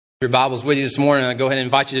Your Bibles with you this morning. I'll go ahead and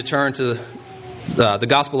invite you to turn to the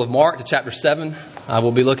Gospel of Mark, to chapter 7.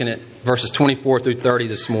 We'll be looking at verses 24 through 30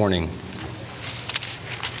 this morning.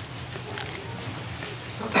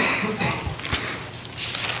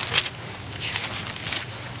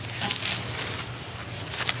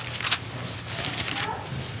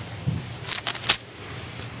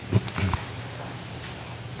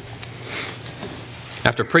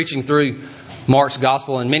 After preaching through Mark's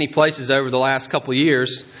Gospel in many places over the last couple of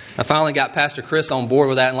years, I finally got Pastor Chris on board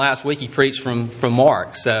with that, and last week he preached from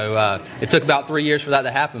Mark. So it took about 3 years for that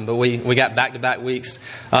to happen, but we got back-to-back weeks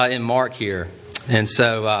in Mark here. And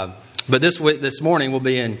so, but this morning we'll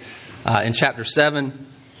be in chapter 7.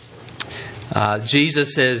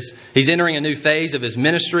 Jesus he's entering a new phase of his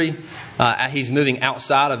ministry. He's moving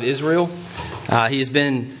outside of Israel. He's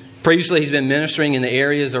been ministering in the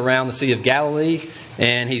areas around the Sea of Galilee.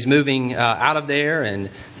 And he's moving out of there and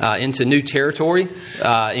into new territory.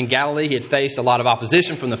 In Galilee, he had faced a lot of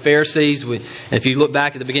opposition from the Pharisees. If you look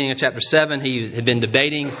back at the beginning of chapter 7, he had been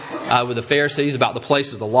debating with the Pharisees about the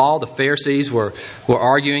place of the law. The Pharisees were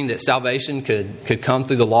arguing that salvation could come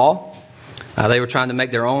through the law. They were trying to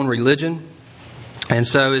make their own religion. And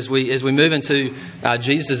so as we move into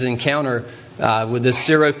Jesus' encounter with this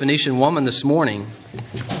Syrophoenician woman this morning,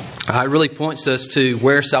 it really points us to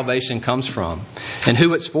where salvation comes from and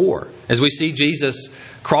who it's for, as we see Jesus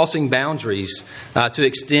crossing boundaries to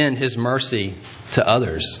extend His mercy to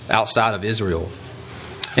others outside of Israel.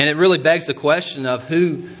 And it really begs the question of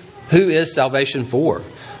who is salvation for?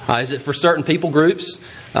 Is it for certain people groups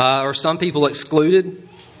or some people excluded?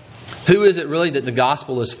 Who is it really that the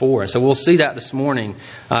gospel is for? So we'll see that this morning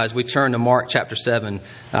as we turn to Mark chapter 7,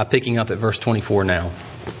 picking up at verse 24 now.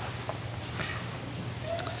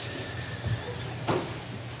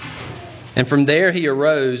 And from there he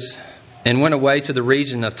arose and went away to the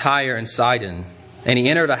region of Tyre and Sidon. And he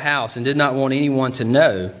entered a house and did not want anyone to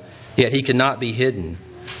know, yet he could not be hidden.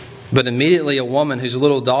 But immediately a woman whose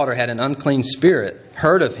little daughter had an unclean spirit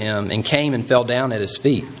heard of him and came and fell down at his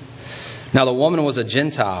feet. Now the woman was a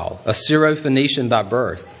Gentile, a Syrophoenician by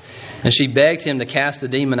birth, and she begged him to cast the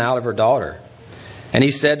demon out of her daughter. And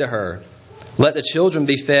he said to her, "Let the children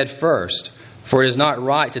be fed first, for it is not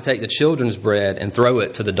right to take the children's bread and throw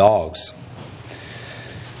it to the dogs."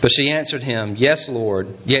 But she answered him, "Yes, Lord,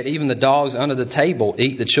 yet even the dogs under the table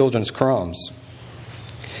eat the children's crumbs."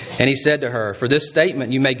 And he said to her, "For this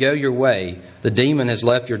statement you may go your way. The demon has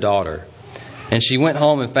left your daughter." And she went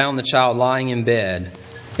home and found the child lying in bed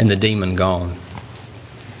and the demon gone.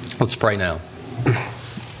 Let's pray now.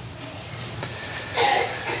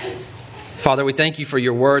 Father, we thank you for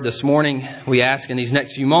your word this morning. We ask in these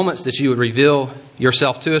next few moments that you would reveal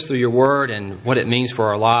yourself to us through your word and what it means for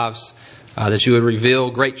our lives. That you would reveal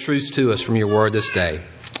great truths to us from your word this day.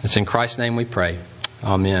 It's in Christ's name we pray.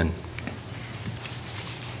 Amen.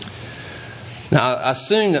 Now, I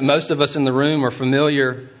assume that most of us in the room are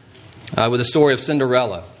familiar with the story of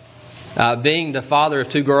Cinderella. Being the father of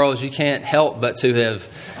two girls, you can't help but to have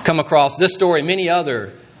come across this story and many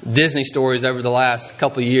other Disney stories over the last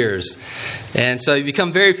couple of years. And so you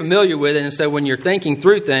become very familiar with it. And so when you're thinking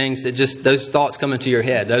through things, those thoughts come into your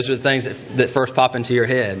head. Those are the things that first pop into your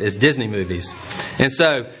head is Disney movies. And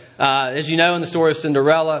so, as you know in the story of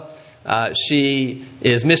Cinderella, she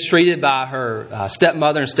is mistreated by her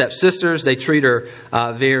stepmother and stepsisters. They treat her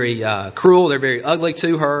very cruel. They're very ugly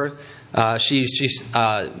to her. She's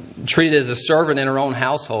treated as a servant in her own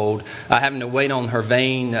household, having to wait on her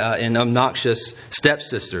vain and obnoxious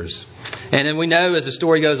stepsisters. And then we know as the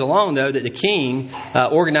story goes along, though, that the king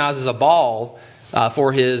organizes a ball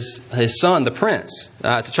for his son, the prince,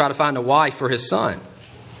 to try to find a wife for his son.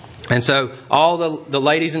 And so all the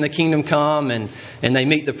ladies in the kingdom come and they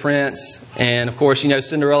meet the prince. And of course,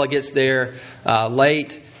 Cinderella gets there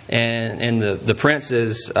late. And the prince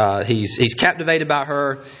he's captivated by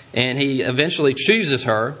her, and he eventually chooses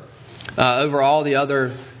her over all the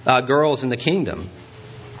other girls in the kingdom.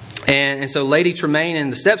 And so Lady Tremaine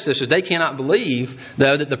and the stepsisters, they cannot believe,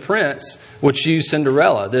 though, that the prince would choose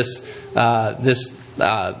Cinderella, this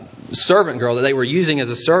servant girl that they were using as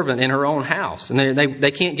a servant in her own house. And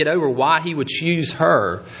they can't get over why he would choose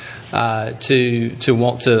her to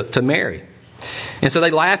want to marry. And so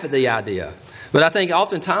they laugh at the idea. But I think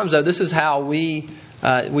oftentimes, though, this is how we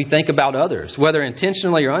think about others, whether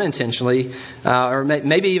intentionally or unintentionally, or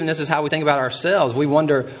maybe even this is how we think about ourselves. We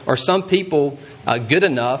wonder, are some people good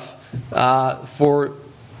enough for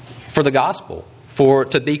the gospel,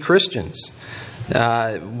 to be Christians?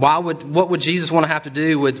 What would Jesus want to have to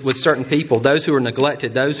do with certain people, those who are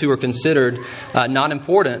neglected, those who are considered not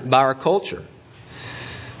important by our culture?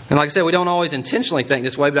 And like I said, we don't always intentionally think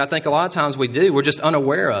this way, but I think a lot of times we do. We're just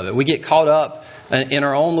unaware of it. We get caught up in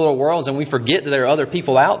our own little worlds, and we forget that there are other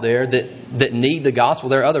people out there that need the gospel.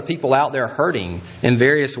 There are other people out there hurting in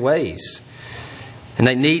various ways. And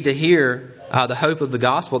they need to hear the hope of the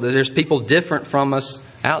gospel, that there's people different from us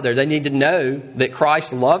out there. They need to know that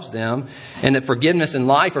Christ loves them and that forgiveness and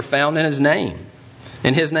life are found in His name,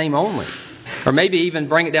 in His name only. Or maybe even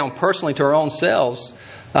bring it down personally to our own selves.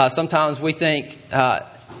 Sometimes we think,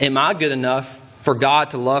 am I good enough for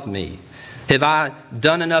God to love me? Have I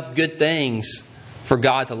done enough good things for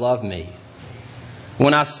God to love me?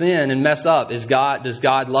 When I sin and mess up, does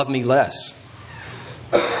God love me less?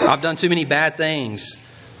 I've done too many bad things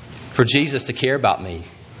for Jesus to care about me.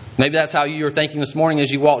 Maybe that's how you were thinking this morning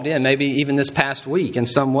as you walked in, maybe even this past week in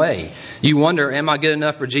some way. You wonder, am I good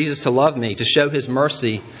enough for Jesus to love me, to show His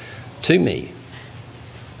mercy to me?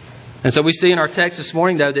 And so we see in our text this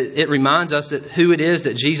morning, though, that it reminds us that who it is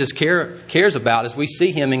that Jesus cares about as we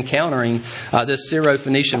see Him encountering this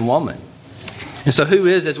Syrophoenician woman. And so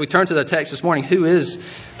as we turn to the text this morning, who is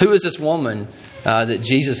this woman that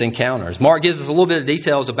Jesus encounters? Mark gives us a little bit of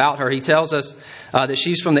details about her. He tells us that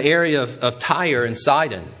she's from the area of Tyre and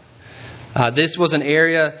Sidon. This was an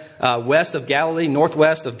area west of Galilee,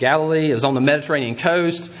 northwest of Galilee. It was on the Mediterranean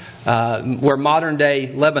coast, where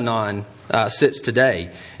modern-day Lebanon sits today.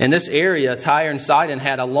 And this area, Tyre and Sidon,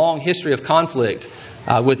 had a long history of conflict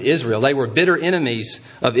with Israel. They were bitter enemies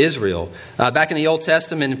of Israel. Back in the Old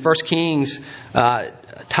Testament, in 1 Kings,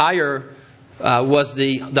 Tyre was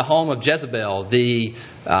the home of Jezebel, the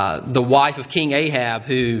wife of King Ahab,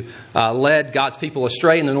 who led God's people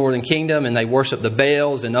astray in the northern kingdom, and they worshiped the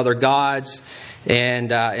Baals and other gods.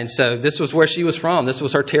 And so this was where she was from. This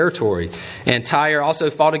was her territory. And Tyre also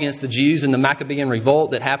fought against the Jews in the Maccabean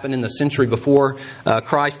revolt that happened in the century before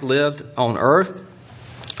Christ lived on earth.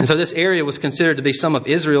 And so this area was considered to be some of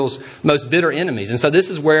Israel's most bitter enemies. And so this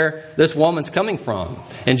is where this woman's coming from.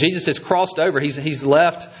 And Jesus has crossed over. He's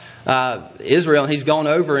left Israel, and He's gone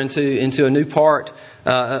over into a new part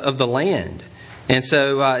of the land. And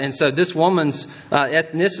so this woman's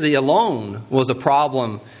ethnicity alone was a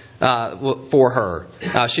problem for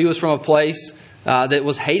her. She was from a place that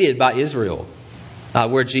was hated by Israel,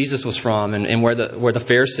 where Jesus was from, and where the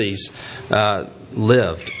Pharisees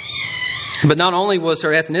lived. But not only was her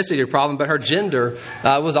ethnicity a problem, but her gender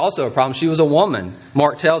was also a problem. She was a woman,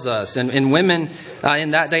 Mark tells us. And women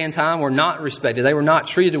in that day and time were not respected. They were not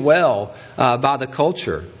treated well by the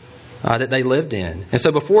culture that they lived in. And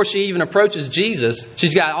so before she even approaches Jesus,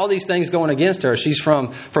 she's got all these things going against her. She's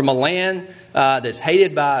from a land that's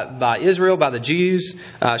hated by Israel, by the Jews.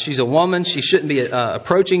 She's a woman. She shouldn't be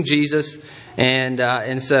approaching Jesus.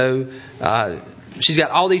 And so she's got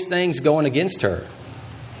all these things going against her.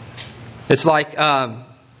 It's like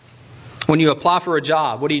when you apply for a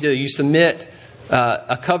job, what do? You submit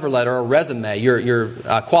a cover letter or a resume, your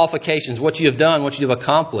qualifications, what you have done, what you have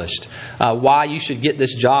accomplished, why you should get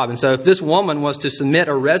this job. And so if this woman was to submit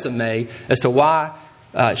a resume as to why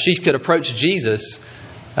she could approach Jesus,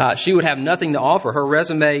 she would have nothing to offer. Her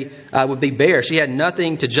resume would be bare. She had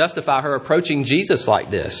nothing to justify her approaching Jesus like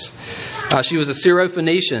this. She was a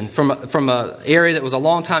Syrophoenician from an area that was a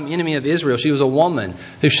longtime enemy of Israel. She was a woman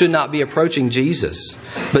who should not be approaching Jesus.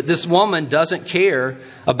 But this woman doesn't care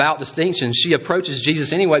about distinctions. She approaches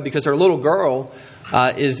Jesus anyway because her little girl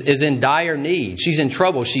is in dire need. She's in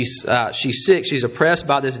trouble. She's sick. She's oppressed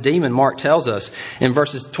by this demon. Mark tells us in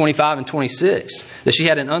verses 25 and 26 that she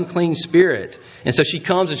had an unclean spirit. And so she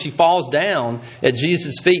comes and she falls down at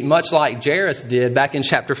Jesus' feet, much like Jairus did back in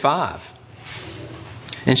chapter 5.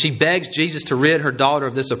 And she begs Jesus to rid her daughter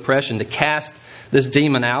of this oppression, to cast this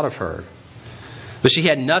demon out of her. But she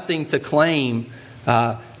had nothing to claim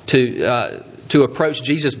to approach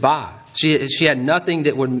Jesus by. She had nothing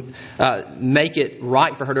that would make it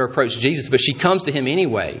right for her to approach Jesus, but she comes to Him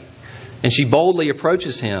anyway. And she boldly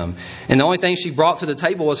approaches Him. And the only thing she brought to the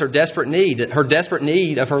table was her desperate need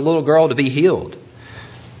of her little girl to be healed.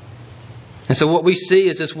 And so what we see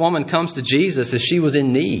as this woman comes to Jesus is she was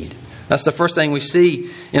in need. That's the first thing we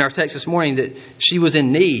see in our text this morning, that she was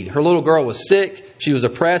in need. Her little girl was sick. She was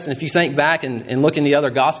oppressed. And if you think back and look in the other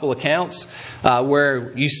gospel accounts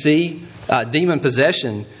where you see demon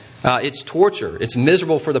possession, it's torture. It's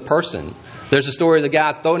miserable for the person. There's a story of the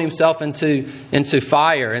guy throwing himself into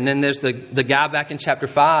fire. And then there's the guy back in chapter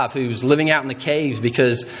 5 who's living out in the caves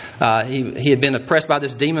because he had been oppressed by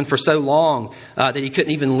this demon for so long that he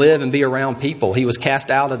couldn't even live and be around people. He was cast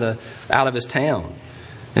out of his town.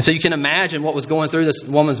 And so you can imagine what was going through this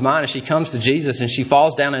woman's mind as she comes to Jesus and she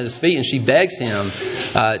falls down at His feet and she begs Him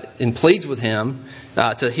and pleads with Him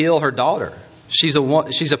to heal her daughter. She's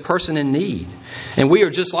a person in need. And we are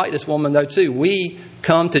just like this woman, though, too. We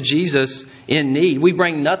come to Jesus in need. We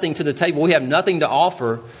bring nothing to the table. We have nothing to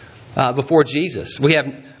offer before Jesus.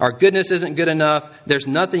 Our goodness isn't good enough. There's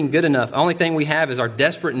nothing good enough. The only thing we have is our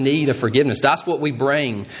desperate need of forgiveness. That's what we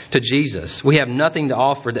bring to Jesus. We have nothing to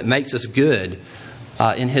offer that makes us good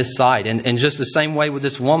in His sight. And just the same way with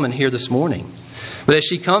this woman here this morning. But as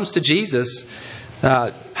she comes to Jesus,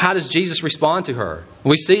 how does Jesus respond to her?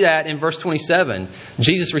 We see that in verse 27.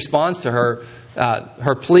 Jesus responds to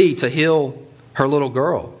her plea to heal her little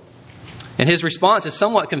girl. And His response is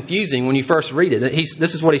somewhat confusing when you first read it.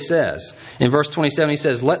 This is what He says. In verse 27, He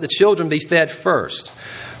says, "Let the children be fed first,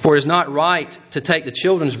 for it is not right to take the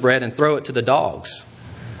children's bread and throw it to the dogs."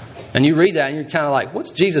 And you read that and you're kind of like,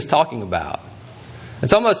 what's Jesus talking about?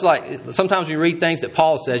 It's almost like sometimes you read things that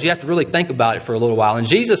Paul says, you have to really think about it for a little while. And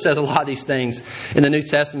Jesus says a lot of these things in the New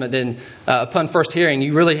Testament, then upon first hearing,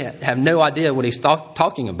 you really have no idea what He's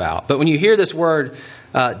talking about. But when you hear this word,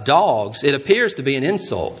 dogs, it appears to be an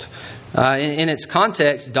insult. In its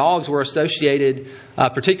context, dogs were associated,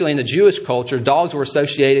 particularly in the Jewish culture, dogs were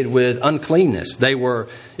associated with uncleanness. They were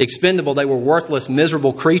expendable, they were worthless,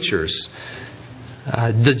 miserable creatures.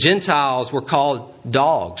 The Gentiles were called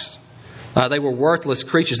dogs. They were worthless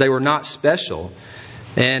creatures. They were not special.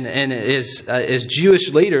 And as Jewish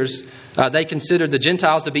leaders, they considered the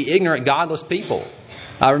Gentiles to be ignorant, godless people.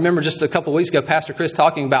 I remember just a couple of weeks ago, Pastor Chris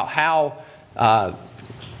talking about how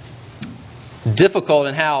difficult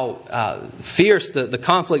and how fierce the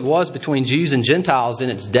conflict was between Jews and Gentiles in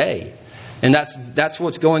its day. And that's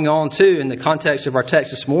what's going on too in the context of our text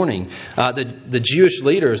this morning. The Jewish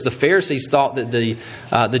leaders, the Pharisees, thought that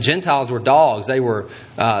the Gentiles were dogs. They were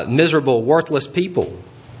miserable, worthless people.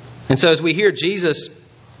 And so as we hear Jesus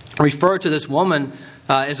refer to this woman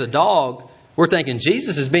as a dog, we're thinking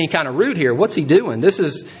Jesus is being kind of rude here. What's He doing?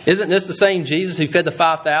 Isn't this the same Jesus who fed the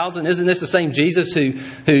 5,000? Isn't this the same Jesus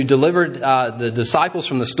who delivered the disciples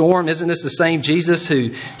from the storm? Isn't this the same Jesus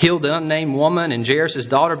who healed the unnamed woman and Jairus'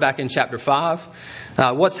 daughter back in chapter 5?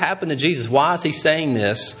 What's happened to Jesus? Why is He saying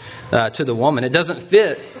this to the woman? It doesn't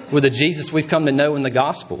fit with the Jesus we've come to know in the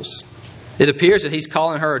Gospels. It appears that He's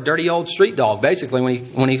calling her a dirty old street dog, basically,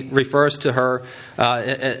 when he refers to her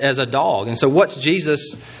as a dog. And so what's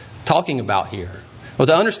Jesus talking about here? Well,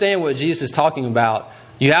 to understand what Jesus is talking about,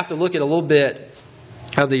 you have to look at a little bit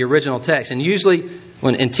of the original text. And usually,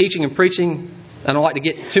 when in teaching and preaching, I don't like to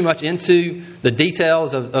get too much into the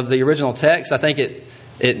details of the original text. I think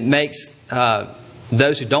it makes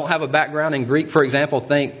those who don't have a background in Greek, for example,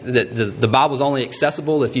 think that the Bible is only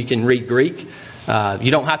accessible if you can read Greek.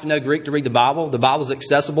 You don't have to know Greek to read the Bible. The Bible is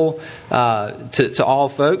accessible to all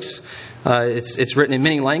folks. It's written in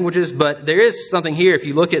many languages, but there is something here. If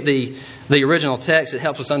you look at the original text, it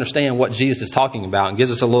helps us understand what Jesus is talking about and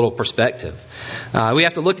gives us a little perspective. We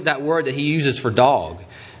have to look at that word that He uses for dog.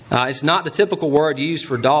 It's not the typical word used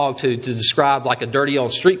for dog to describe like a dirty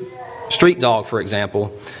old street dog, for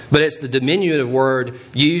example, but it's the diminutive word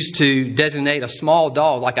used to designate a small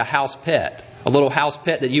dog like a house pet, a little house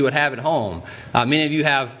pet that you would have at home. Many of you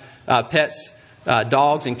have pets,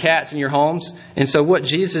 dogs and cats in your homes. And so what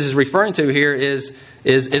Jesus is referring to here is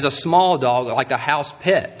a small dog, like a house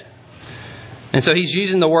pet. And so He's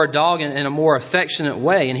using the word dog in a more affectionate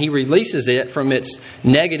way, and He releases it from its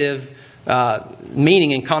negative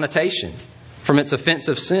meaning and connotation, from its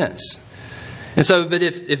offensive sense. And so, but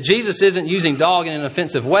if Jesus isn't using dog in an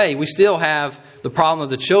offensive way, we still have the problem of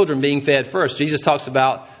the children being fed first. Jesus talks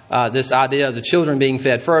about this idea of the children being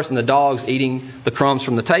fed first and the dogs eating the crumbs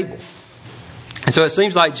from the table. And so it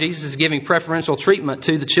seems like Jesus is giving preferential treatment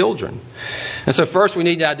to the children. And so first we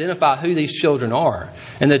need to identify who these children are.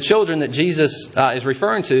 And the children that Jesus is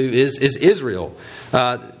referring to is Israel.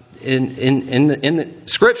 In the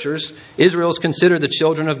Scriptures, Israel is considered the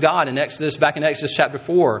children of God. Back in Exodus chapter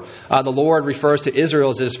 4, the Lord refers to Israel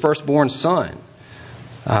as His firstborn son.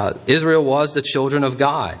 Israel was the children of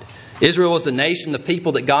God. Israel was the nation, the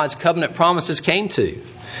people that God's covenant promises came to.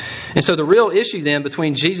 And so the real issue then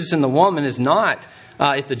between Jesus and the woman is not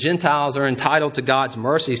if the Gentiles are entitled to God's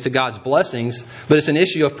mercies, to God's blessings, but it's an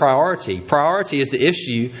issue of priority. Priority is the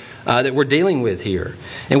issue that we're dealing with here.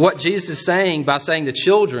 And what Jesus is saying by saying the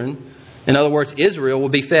children, in other words, Israel, will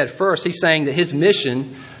be fed first, He's saying that His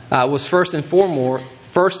mission was first and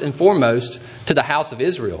foremost to the house of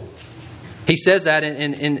Israel. He says that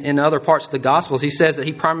in other parts of the Gospels. He says that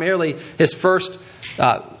He primarily, His first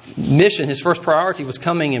mission, His first priority was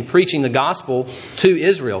coming and preaching the gospel to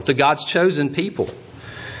Israel, to God's chosen people.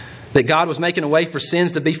 That God was making a way for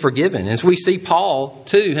sins to be forgiven. As we see Paul,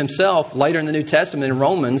 too, himself, later in the New Testament in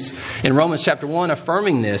Romans chapter 1,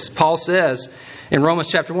 affirming this. Paul says, In Romans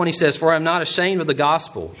chapter 1, he says, "For I am not ashamed of the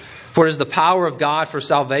gospel, for it is the power of God for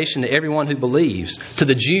salvation to everyone who believes, to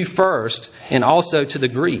the Jew first, and also to the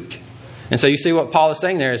Greek." And so you see what Paul is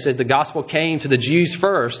saying there. It says the gospel came to the Jews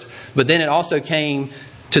first, but then it also came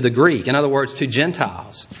to the Greek. In other words, to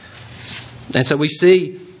Gentiles. And so we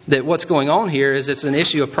see that what's going on here is it's an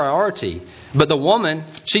issue of priority. But the woman,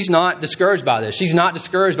 she's not discouraged by this. She's not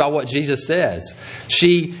discouraged by what Jesus says.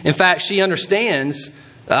 In fact, she understands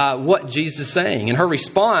what Jesus is saying. And her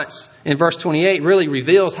response in verse 28 really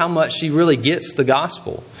reveals how much she really gets the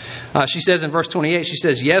gospel. She says in verse 28, she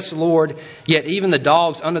says, "Yes, Lord, yet even the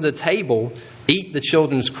dogs under the table eat the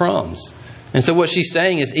children's crumbs." And so what she's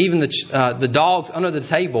saying is even the dogs under the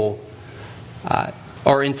table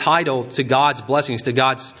are entitled to God's blessings, to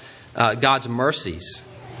God's mercies.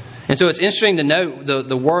 And so it's interesting to note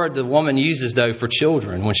the word the woman uses, though, for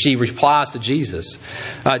children when she replies to Jesus.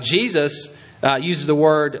 Jesus uses the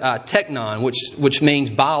word teknon, which means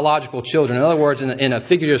biological children. In other words, in a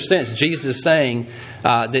figurative sense, Jesus is saying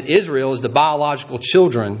that Israel is the biological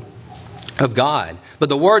children of God. But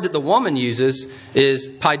the word that the woman uses is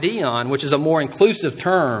paideon, which is a more inclusive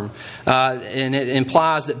term, and it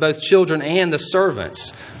implies that both children and the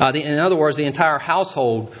servants, in other words, the entire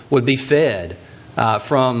household would be fed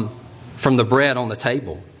from the bread on the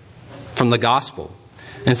table, from the gospel.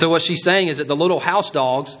 And so what she's saying is that the little house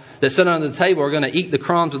dogs that sit under the table are going to eat the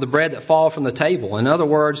crumbs of the bread that fall from the table. In other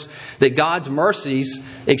words, that God's mercies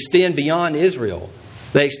extend beyond Israel.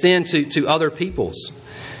 They extend to other peoples.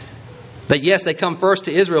 That yes, they come first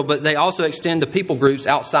to Israel, but they also extend to people groups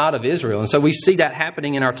outside of Israel. And so we see that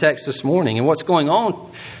happening in our text this morning. And what's going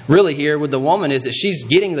on really here with the woman is that she's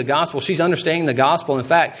getting the gospel. She's understanding the gospel. In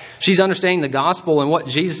fact, she's understanding the gospel and what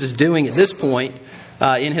Jesus is doing at this point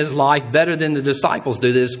in His life better than the disciples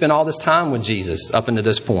do that have spent all this time with Jesus up until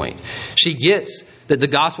this point. She gets that the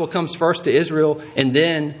gospel comes first to Israel and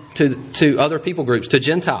then to other people groups, to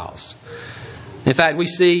Gentiles. In fact, we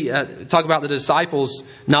see, talk about the disciples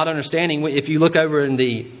not understanding. If you look over in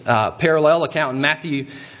the parallel account in Matthew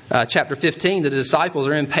chapter 15, the disciples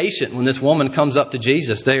are impatient when this woman comes up to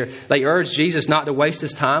Jesus. They urge Jesus not to waste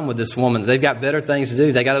His time with this woman. They've got better things to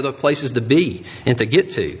do. They got other places to be and to get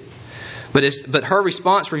to. But her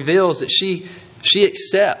response reveals that she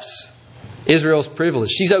accepts Israel's privilege.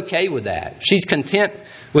 She's okay with that. She's content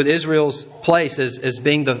with Israel's place as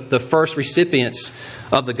being the first recipients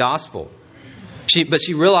of the gospel. But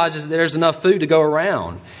she realizes that there's enough food to go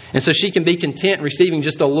around. And so she can be content receiving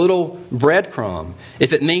just a little breadcrumb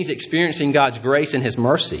if it means experiencing God's grace and His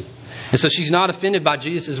mercy. And so she's not offended by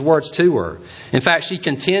Jesus' words to her. In fact, she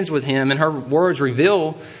contends with Him, and her words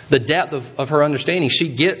reveal the depth of her understanding. She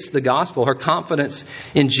gets the gospel. Her confidence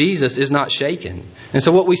in Jesus is not shaken. And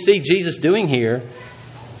so what we see Jesus doing here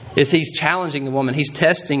is He's challenging the woman. He's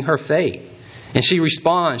testing her faith. And she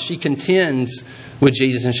responds. She contends with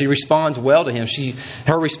Jesus, and she responds well to Him.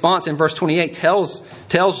 Her response in verse 28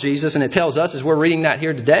 tells Jesus, and it tells us as we're reading that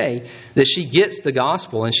here today, that she gets the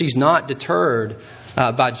gospel, and she's not deterred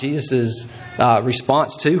by Jesus'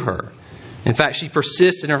 response to her. In fact, she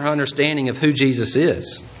persists in her understanding of who Jesus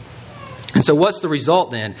is. And so what's the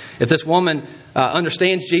result then? If this woman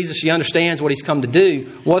understands Jesus, she understands what He's come to do,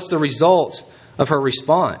 what's the result of her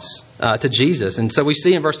response to Jesus? And so we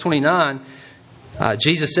see in verse 29,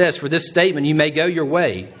 Jesus says, "For this statement you may go your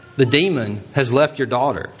way. The demon has left your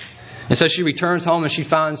daughter." And so she returns home and she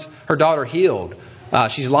finds her daughter healed.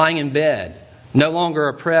 She's lying in bed, no longer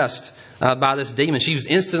oppressed by this demon. She was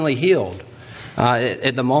instantly healed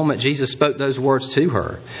at the moment Jesus spoke those words to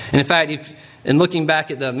her. And in fact, in looking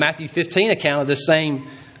back at the Matthew 15 account of this same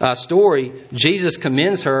story, Jesus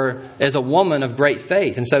commends her as a woman of great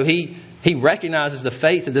faith. And so he recognizes the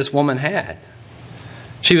faith that this woman had.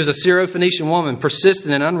 She was a Syro-Phoenician woman,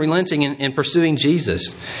 persistent and unrelenting in pursuing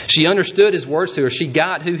Jesus. She understood His words to her. She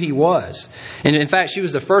got who He was. And in fact, she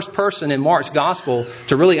was the first person in Mark's gospel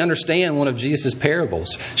to really understand one of Jesus'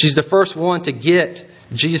 parables. She's the first one to get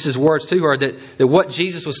Jesus' words to her, that what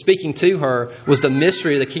Jesus was speaking to her was the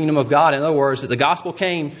mystery of the kingdom of God. In other words, that the gospel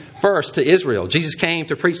came first to Israel. Jesus came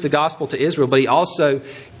to preach the gospel to Israel, but He also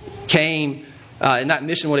came, and that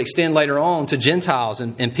mission would extend later on to Gentiles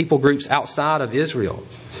and people groups outside of Israel.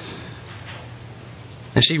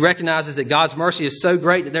 And she recognizes that God's mercy is so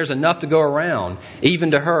great that there's enough to go around,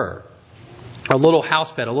 even to her. A little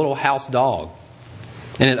house pet, a little house dog.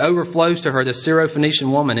 And it overflows to her, the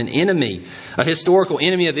Syro-Phoenician woman, an enemy, a historical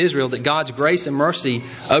enemy of Israel, that God's grace and mercy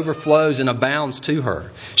overflows and abounds to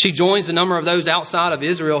her. She joins the number of those outside of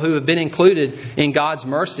Israel who have been included in God's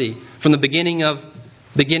mercy from the beginning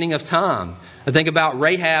of time. I think about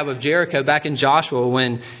Rahab of Jericho back in Joshua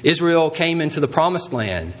when Israel came into the promised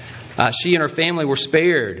land. she and her family were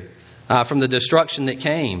spared from the destruction that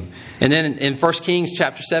came. And then in 1 Kings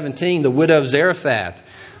chapter 17, the widow of Zarephath,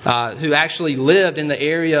 who actually lived in the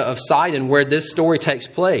area of Sidon where this story takes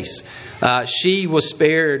place, she was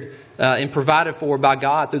spared and provided for by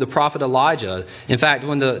God through the prophet Elijah. In fact,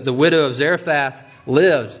 when the widow of Zarephath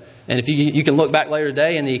lived, and if you can look back later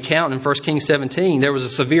today in the account in 1 Kings 17, there was a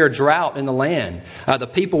severe drought in the land. The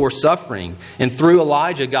people were suffering. And through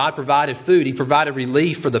Elijah, God provided food. He provided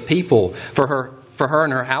relief for the people, for her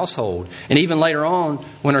and her household. And even later on,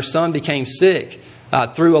 when her son became sick,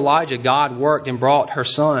 through Elijah, God worked and brought her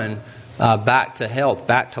son back to health,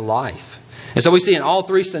 back to life. And so we see in all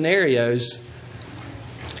three scenarios,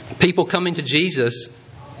 people coming to Jesus,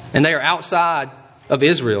 and they are outside of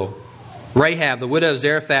Israel. Rahab, the widow of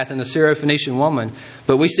Zarephath, and the Syrophoenician woman.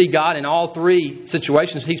 But we see God in all three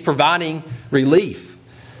situations. He's providing relief,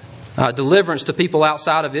 deliverance to people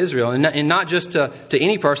outside of Israel. And not just to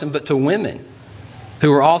any person, but to women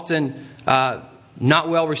who are often not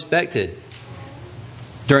well respected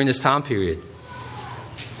during this time period.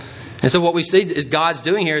 And so what we see is God's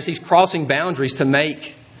doing here is He's crossing boundaries to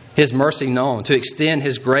make His mercy known, to extend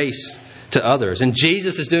His grace to others. And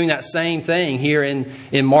Jesus is doing that same thing here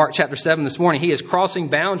in Mark chapter 7 this morning. He is crossing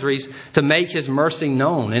boundaries to make His mercy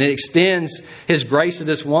known. And it extends His grace to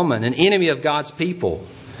this woman, an enemy of God's people.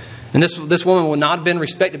 And this woman would not have been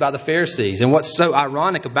respected by the Pharisees. And what's so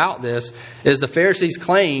ironic about this is the Pharisees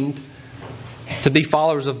claimed to be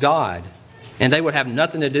followers of God. And they would have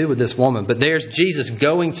nothing to do with this woman. But there's Jesus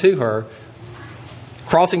going to her,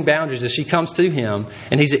 crossing boundaries as she comes to Him,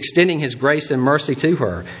 and He's extending His grace and mercy to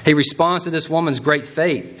her. He responds to this woman's great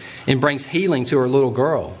faith and brings healing to her little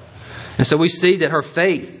girl. And so we see that her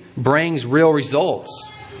faith brings real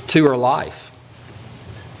results to her life.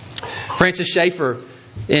 Francis Schaeffer,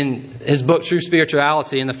 in his book True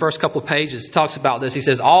Spirituality, in the first couple of pages, talks about this. He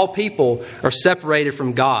says, all people are separated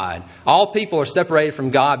from God. All people are separated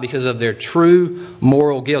from God because of their true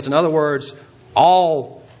moral guilt. In other words,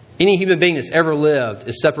 any human being that's ever lived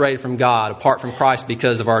is separated from God apart from Christ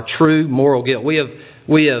because of our true moral guilt.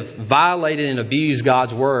 We have violated and abused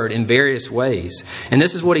God's word in various ways. And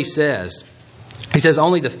this is what he says. He says,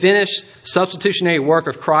 only the finished substitutionary work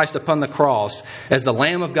of Christ upon the cross as the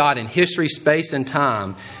Lamb of God in history, space, and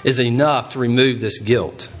time is enough to remove this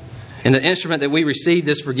guilt. And the instrument that we receive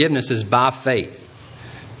this forgiveness is by faith.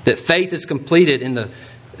 That faith is completed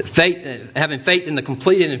having faith in the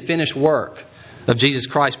completed and finished work of Jesus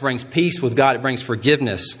Christ brings peace with God. It brings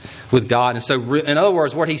forgiveness with God. And so, in other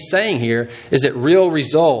words, what he's saying here is that real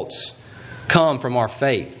results come from our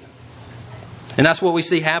faith. And that's what we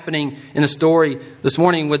see happening in the story this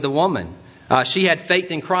morning with the woman. She had faith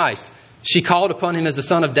in Christ. She called upon Him as the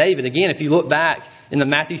Son of David. Again, if you look back in the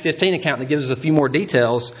Matthew 15 account that gives us a few more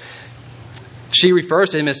details, she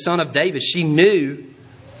refers to Him as Son of David. She knew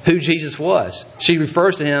who Jesus was. She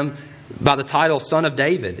refers to Him by the title Son of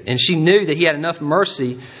David. And she knew that He had enough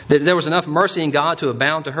mercy, that there was enough mercy in God to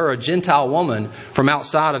abound to her, a Gentile woman from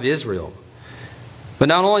outside of Israel. But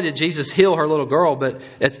not only did Jesus heal her little girl, but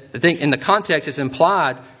I think in the context it's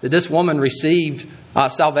implied that this woman received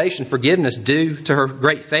salvation, forgiveness due to her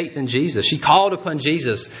great faith in Jesus. She called upon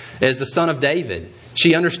Jesus as the Son of David.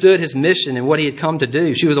 She understood His mission and what He had come to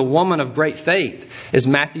do. She was a woman of great faith, as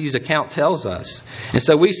Matthew's account tells us. And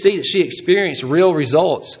so we see that she experienced real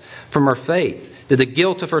results from her faith. That the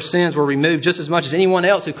guilt of her sins were removed just as much as anyone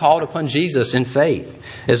else who called upon Jesus in faith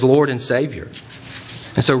as Lord and Savior.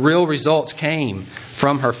 And so real results came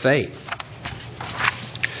from her faith.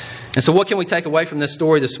 And so what can we take away from this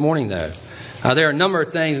story this morning, though? There are a number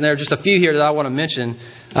of things, and there are just a few here that I want to mention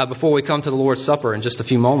before we come to the Lord's Supper in just a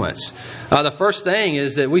few moments. The first thing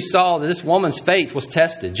is that we saw that this woman's faith was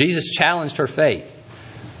tested. Jesus challenged her faith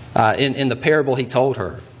in the parable He told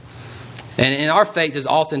her. And our faith is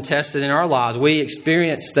often tested in our lives. We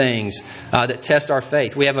experience things that test our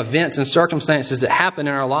faith. We have events and circumstances that happen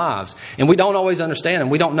in our lives. And we don't always understand them.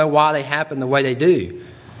 We don't know why they happen the way they do.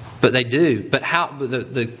 But they do. But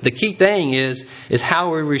the key thing is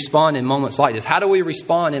how we respond in moments like this. How do we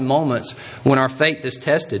respond in moments when our faith is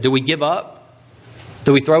tested? Do we give up?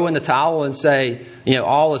 Do we throw in the towel and say,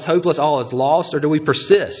 all is hopeless, all is lost? Or do we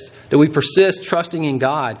persist? Do we persist trusting in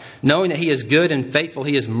God, knowing that He is good and faithful,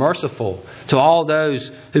 He is merciful to all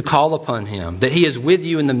those who call upon Him, that He is with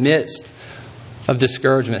you in the midst of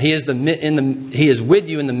discouragement. He is with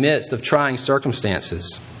you in the midst of trying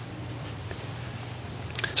circumstances.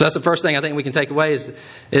 So that's the first thing I think we can take away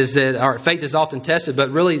is that our faith is often tested, but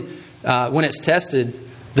really when it's tested,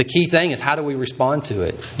 the key thing is how do we respond to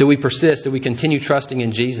it? Do we persist? Do we continue trusting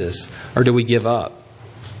in Jesus? Or do we give up?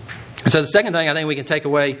 And so the second thing I think we can take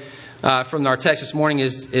away from our text this morning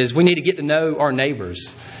is we need to get to know our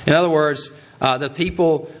neighbors. In other words, the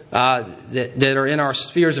people that are in our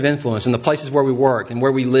spheres of influence and the places where we work and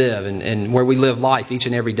where we live and where we live life each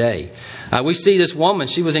and every day. We see this woman.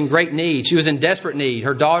 She was in great need. She was in desperate need.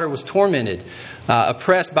 Her daughter was tormented,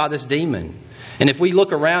 oppressed by this demon. And if we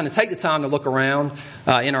look around and take the time to look around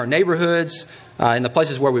in our neighborhoods, in the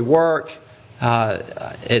places where we work,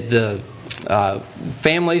 at the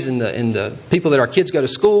families and the people that our kids go to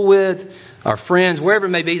school with, our friends, wherever it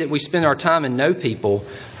may be that we spend our time and know people,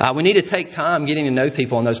 we need to take time getting to know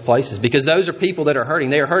people in those places, because those are people that are hurting.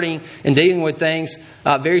 They are hurting and dealing with things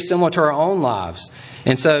very similar to our own lives.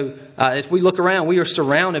 And so if we look around, we are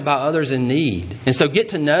surrounded by others in need. And so get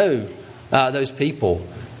to know those people.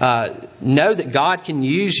 Know that God can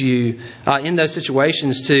use you in those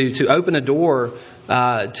situations to open a door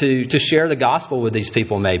to share the gospel with these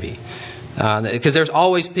people, maybe. Because there's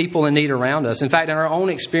always people in need around us. In fact, in our own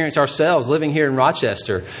experience ourselves, living here in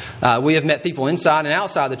Rochester, we have met people inside and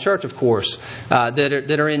outside the church, of course,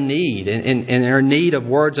 that are in need and are in need of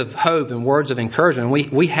words of hope and words of encouragement.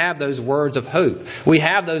 We have those words of hope. We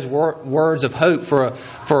have those words of hope for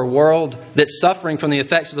a world that's suffering from the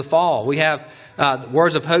effects of the fall. We have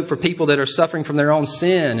words of hope for people that are suffering from their own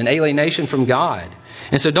sin and alienation from God.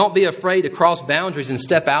 And so don't be afraid to cross boundaries and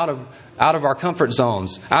step out of our comfort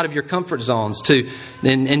zones, out of your comfort zones,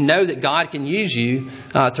 and know that God can use you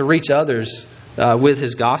to reach others with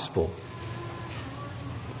His gospel.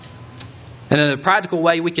 And in a practical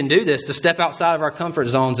way we can do this, to step outside of our comfort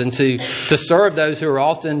zones and to serve those who are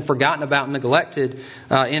often forgotten about and neglected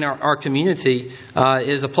in our community,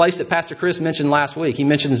 is a place that Pastor Chris mentioned last week. He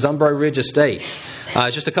mentioned Zumbro Ridge Estates.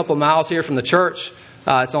 It's just a couple of miles here from the church.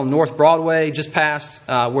 It's on North Broadway, just past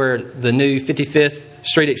where the new 55th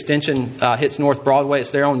Street extension hits North Broadway.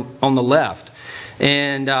 It's there on the left.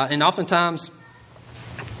 And oftentimes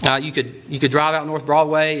you could drive out North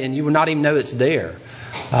Broadway and you would not even know it's there.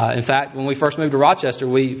 In fact, when we first moved to Rochester,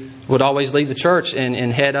 we would always leave the church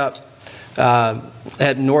and head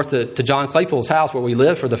north to John Claypool's house where we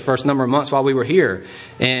lived for the first number of months while we were here.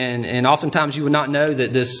 And oftentimes you would not know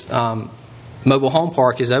that this mobile home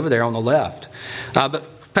park is over there on the left.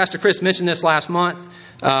 But Pastor Chris mentioned this last month.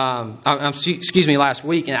 Last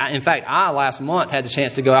week. And in fact, I last month had the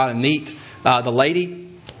chance to go out and meet the lady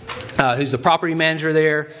who's the property manager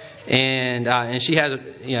there. And she has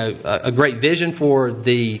a great vision for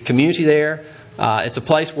the community there. It's a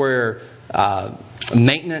place where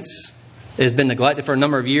maintenance has been neglected for a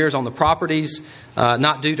number of years on the properties,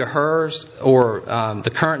 not due to hers or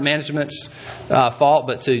the current management's fault,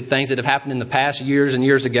 but to things that have happened in the past years and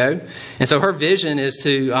years ago. And so her vision is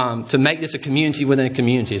to make this a community within a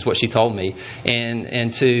community, is what she told me,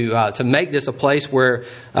 and to make this a place where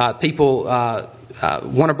people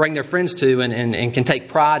want to bring their friends to and can take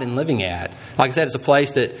pride in living at. Like I said, it's a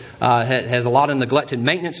place that has a lot of neglected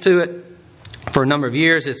maintenance to it. For a number of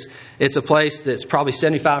years, it's a place that's probably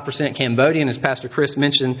 75% Cambodian, as Pastor Chris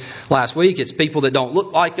mentioned last week. It's people that don't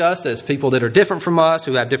look like us. It's people that are different from us,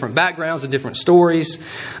 who have different backgrounds and different stories.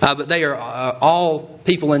 But they are all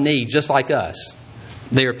people in need, just like us.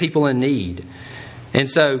 They are people in need. And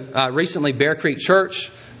so recently, Bear Creek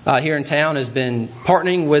Church here in town has been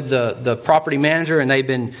partnering with the property manager, and they've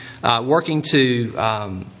been working to,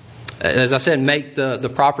 as I said, make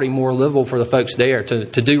the property more livable for the folks there, to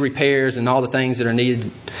do repairs and all the things that are needed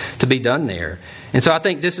to be done there. And so I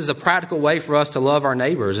think this is a practical way for us to love our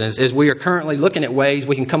neighbors, as we are currently looking at ways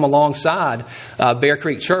we can come alongside Bear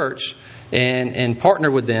Creek Church and partner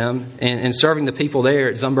with them in serving the people there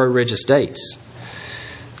at Zumbro Ridge Estates.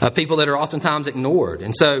 People that are oftentimes ignored.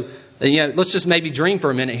 And so, let's just maybe dream for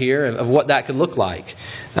a minute here of what that could look like.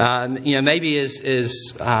 Maybe as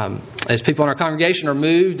people in our congregation are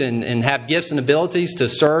moved and have gifts and abilities to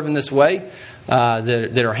serve in this way,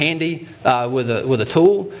 that are handy with a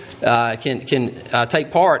tool, can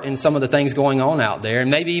take part in some of the things going on out there. And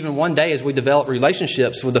maybe even one day, as we develop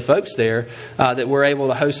relationships with the folks there, that we're able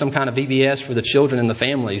to host some kind of VBS for the children and the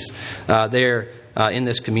families there in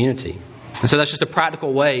this community. And so that's just a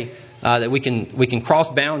practical way that we can cross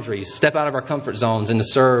boundaries, step out of our comfort zones, and to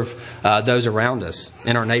serve those around us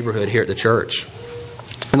in our neighborhood here at the church.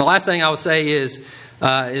 And the last thing I would say is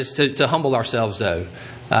to humble ourselves, though.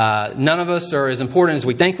 None of us are as important as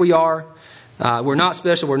we think we are. We're not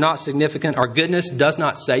special. We're not significant. Our goodness does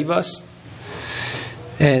not save us.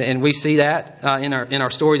 And we see that in our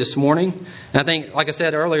story this morning. And I think, like I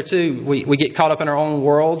said earlier too, we get caught up in our own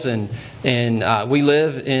worlds, and we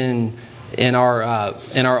live in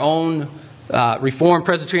our own Reformed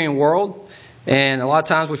Presbyterian world, and a lot of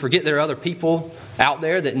times we forget there are other people out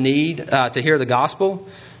there that need to hear the gospel.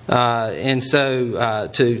 And so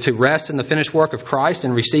to rest in the finished work of Christ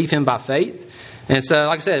and receive Him by faith. And so,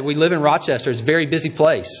 like I said, we live in Rochester. It's a very busy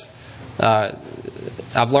place.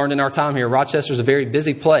 I've learned in our time here, Rochester is a very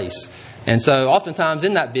busy place. And so oftentimes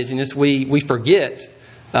in that busyness, we forget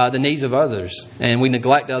the needs of others, and we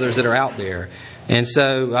neglect others that are out there. And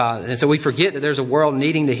so we forget that there's a world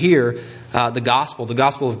needing to hear the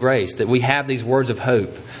gospel of grace, that we have these words of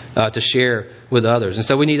hope to share with others. And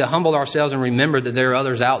so we need to humble ourselves and remember that there are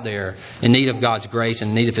others out there in need of God's grace and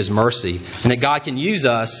in need of His mercy, and that God can use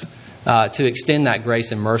us to extend that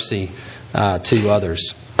grace and mercy to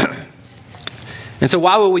others. And so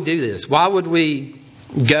why would we do this? Why would we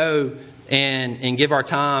go and give our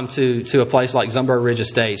time to a place like Zumberg Ridge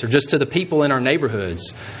Estates, or just to the people in our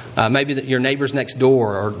neighborhoods, maybe your neighbors next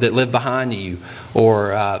door or that live behind you,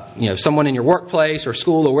 or someone in your workplace or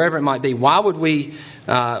school or wherever it might be? Why would we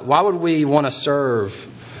want to serve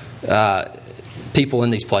people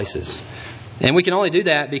in these places? And we can only do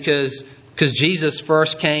that because Jesus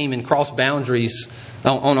first came and crossed boundaries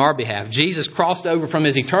on our behalf. Jesus crossed over from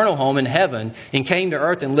His eternal home in heaven and came to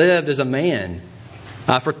earth and lived as a man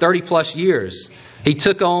for 30 plus years. He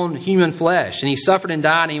took on human flesh, and He suffered and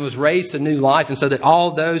died, and He was raised to new life, and so that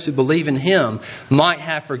all those who believe in Him might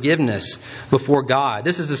have forgiveness before God.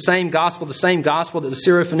 This is the same gospel that the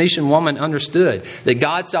Syrophoenician woman understood, that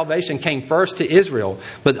God's salvation came first to Israel,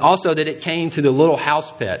 but also that it came to the little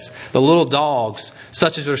house pets, the little dogs,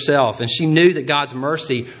 such as herself. And she knew that God's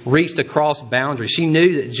mercy reached across boundaries. She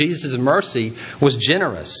knew that Jesus' mercy was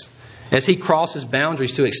generous, as He crosses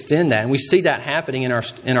boundaries to extend that. And we see that happening in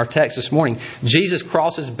our text this morning. Jesus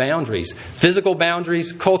crosses boundaries, physical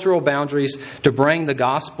boundaries, cultural boundaries, to bring the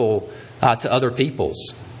gospel to other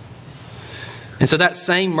peoples. And so that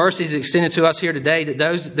same mercy is extended to us here today,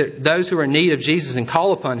 that those who are in need of Jesus and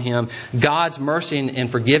call upon Him, God's mercy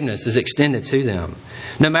and forgiveness is extended to them.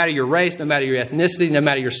 No matter your race, no matter your ethnicity, no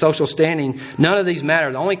matter your social standing, none of these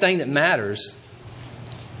matter. The only thing that matters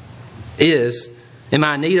is, am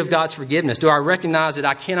I in need of God's forgiveness? Do I recognize that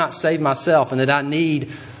I cannot save myself and that I need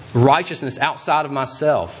righteousness outside of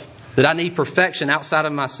myself? That I need perfection outside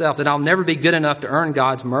of myself? That I'll never be good enough to earn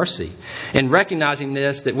God's mercy? And recognizing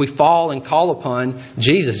this, that we fall and call upon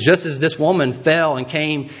Jesus, just as this woman fell and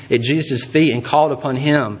came at Jesus' feet and called upon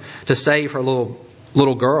Him to save her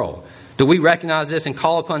little girl. Do we recognize this and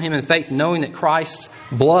call upon Him in faith, knowing that Christ's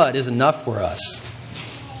blood is enough for us?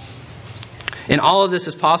 And all of this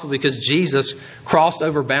is possible because Jesus crossed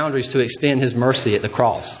over boundaries to extend His mercy at the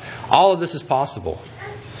cross. All of this is possible.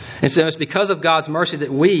 And so it's because of God's mercy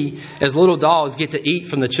that we, as little dogs, get to eat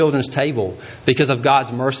from the children's table, because of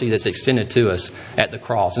God's mercy that's extended to us at the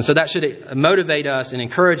cross. And so that should motivate us and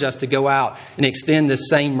encourage us to go out and extend this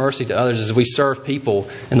same mercy to others as we serve people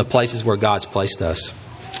in the places where God's placed us.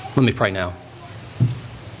 Let me pray now.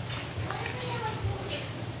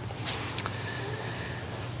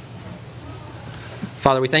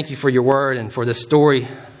 Father, we thank You for Your word and for this story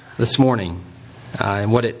this morning,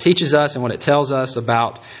 and what it teaches us and what it tells us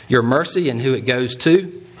about Your mercy and who it goes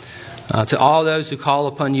to all those who call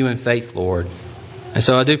upon You in faith, Lord. And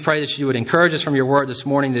so I do pray that You would encourage us from Your word this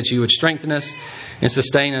morning, that You would strengthen us and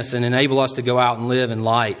sustain us and enable us to go out and live in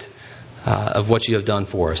light of what You have done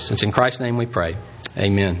for us. It's in Christ's name we pray.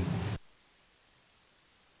 Amen.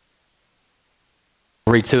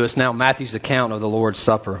 I'll read to us now Matthew's account of the Lord's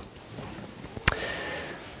Supper.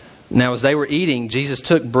 Now as they were eating, Jesus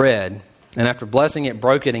took bread, and after blessing it,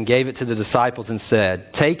 broke it and gave it to the disciples and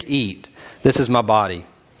said, "Take, eat, this is my body."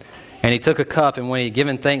 And He took a cup, and when He had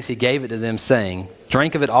given thanks, He gave it to them, saying,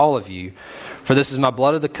 "Drink of it, all of you, for this is my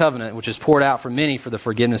blood of the covenant, which is poured out for many for the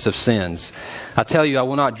forgiveness of sins. I tell you, I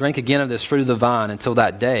will not drink again of this fruit of the vine until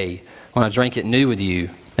that day when I drink it new with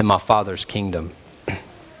you in my Father's kingdom."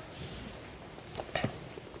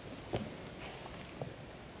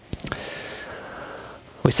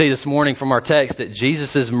 We see this morning from our text that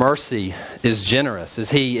Jesus' mercy is generous as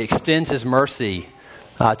He extends His mercy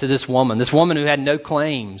to this woman who had no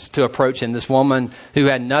claims to approach Him, this woman who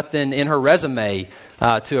had nothing in her resume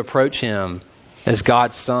to approach Him as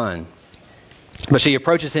God's Son. But she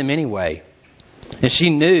approaches Him anyway. And she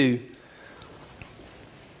knew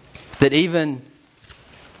that even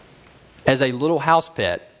as a little house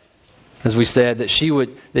pet, as we said, that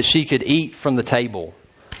she could eat from the table,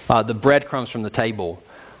 the breadcrumbs from the table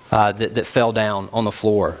that fell down on the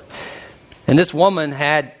floor. And this woman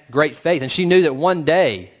had great faith, and she knew that one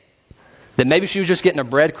day, that maybe she was just getting a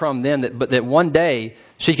breadcrumb then, but that one day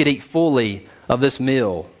she could eat fully of this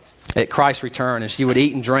meal at Christ's return, and she would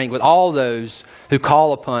eat and drink with all those who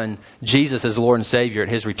call upon Jesus as Lord and Savior at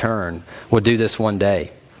His return would do this one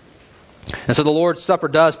day. And so the Lord's Supper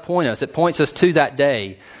does point us. It points us to that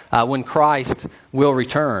day when Christ will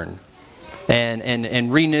return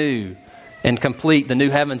and renew and complete the new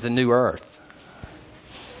heavens and new earth.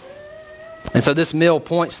 And so this meal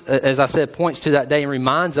points, as I said, points to that day and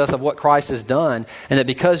reminds us of what Christ has done, and that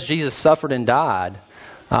because Jesus suffered and died,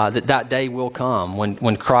 that day will come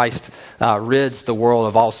when Christ rids the world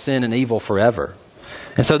of all sin and evil forever.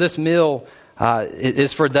 And so this meal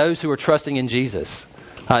is for those who are trusting in Jesus.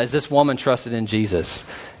 As this woman trusted in Jesus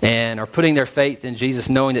and are putting their faith in Jesus,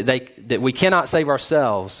 knowing that we cannot save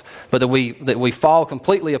ourselves, but that we fall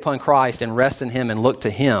completely upon Christ and rest in Him and look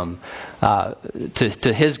to Him,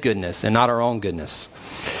 to His goodness and not our own goodness.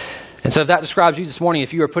 And so if that describes you this morning,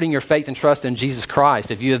 if you are putting your faith and trust in Jesus Christ,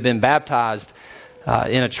 if you have been baptized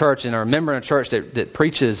in a church and are a member in a church that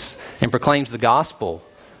preaches and proclaims the gospel,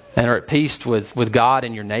 and are at peace with God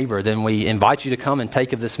and your neighbor, then we invite you to come and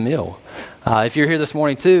take of this meal. If you're here this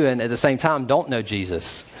morning too, and at the same time don't know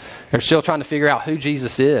Jesus, or still trying to figure out who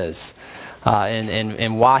Jesus is,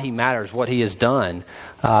 and why He matters, what He has done,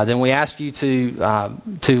 then we ask you to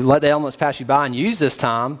let the elements pass you by and use this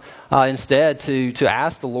time instead to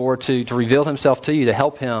ask the Lord to reveal Himself to you, to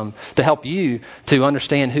help you to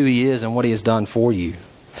understand who He is and what He has done for you.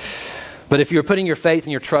 But if you're putting your faith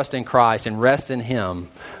and your trust in Christ and rest in Him,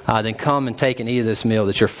 then come and take and eat of this meal,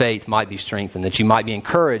 that your faith might be strengthened, that you might be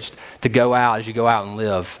encouraged to go out as you go out and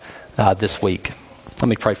live this week. Let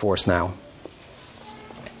me pray for us now.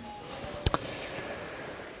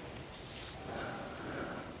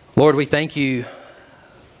 Lord, we thank You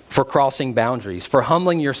for crossing boundaries, for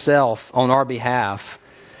humbling Yourself on our behalf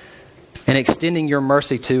and extending Your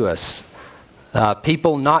mercy to us.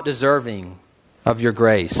 People not deserving of Your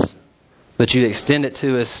grace, but You extend it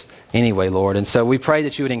to us anyway, Lord. And so we pray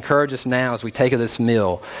that You would encourage us now as we take of this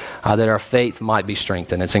meal, that our faith might be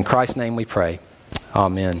strengthened. It's in Christ's name we pray.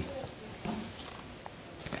 Amen.